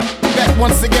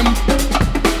once again,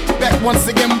 back once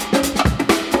again,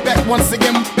 back once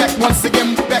again, back once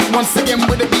again, back once again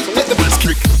with a beat. Let the bass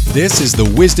kick. This is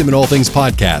the Wisdom in All Things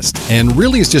podcast, and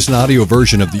really it's just an audio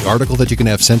version of the article that you can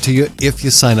have sent to you if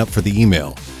you sign up for the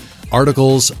email.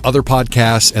 Articles, other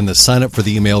podcasts, and the sign up for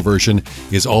the email version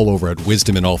is all over at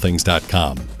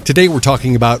wisdominallthings.com. Today we're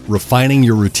talking about refining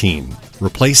your routine,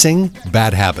 replacing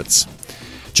bad habits.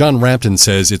 John Rampton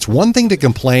says it's one thing to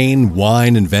complain,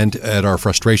 whine, and vent at our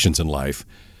frustrations in life,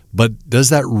 but does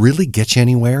that really get you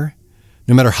anywhere?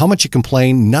 No matter how much you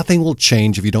complain, nothing will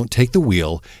change if you don't take the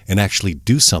wheel and actually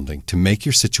do something to make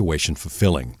your situation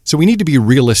fulfilling. So we need to be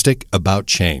realistic about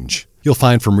change. You'll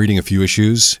find from reading a few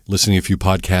issues, listening to a few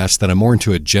podcasts, that I'm more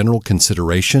into a general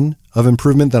consideration of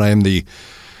improvement than I am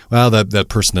that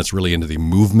person that's really into the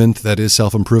movement that is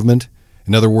self-improvement.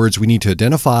 In other words, we need to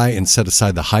identify and set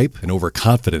aside the hype and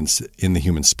overconfidence in the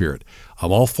human spirit.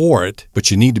 I'm all for it, but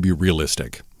you need to be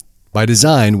realistic. By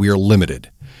design, we are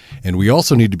limited, and we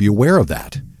also need to be aware of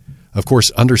that. Of course,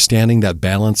 understanding that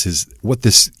balance is what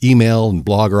this email and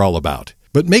blog are all about.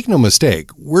 But make no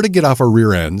mistake, we're to get off our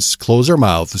rear ends, close our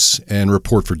mouths, and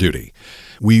report for duty.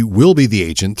 We will be the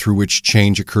agent through which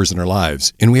change occurs in our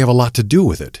lives, and we have a lot to do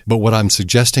with it. But what I'm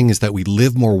suggesting is that we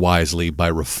live more wisely by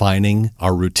refining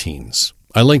our routines.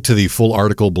 I linked to the full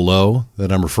article below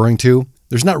that I'm referring to.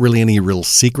 There's not really any real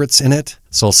secrets in it,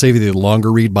 so I'll save you the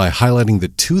longer read by highlighting the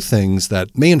two things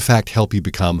that may in fact help you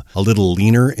become a little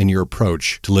leaner in your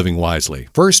approach to living wisely.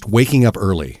 First, waking up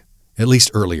early, at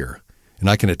least earlier. And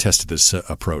I can attest to this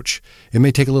approach. It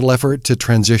may take a little effort to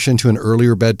transition to an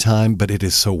earlier bedtime, but it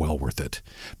is so well worth it.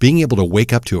 Being able to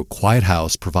wake up to a quiet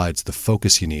house provides the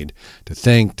focus you need to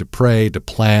think, to pray, to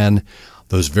plan,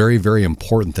 those very, very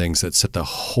important things that set the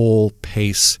whole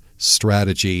pace,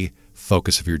 strategy,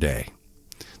 focus of your day.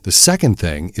 The second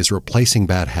thing is replacing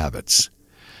bad habits.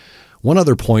 One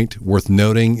other point worth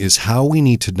noting is how we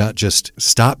need to not just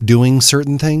stop doing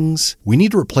certain things. We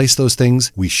need to replace those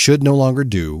things we should no longer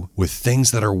do with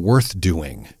things that are worth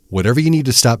doing. Whatever you need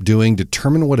to stop doing,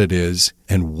 determine what it is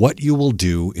and what you will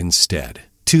do instead.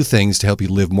 Two things to help you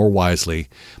live more wisely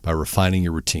by refining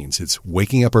your routines. It's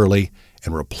waking up early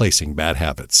and replacing bad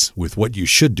habits with what you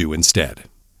should do instead.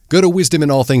 Go to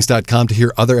wisdominallthings.com to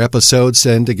hear other episodes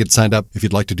and to get signed up. If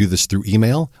you'd like to do this through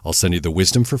email, I'll send you the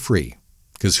wisdom for free.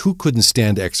 Because who couldn't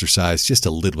stand to exercise just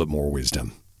a little bit more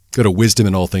wisdom? Go to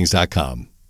wisdominallthings.com.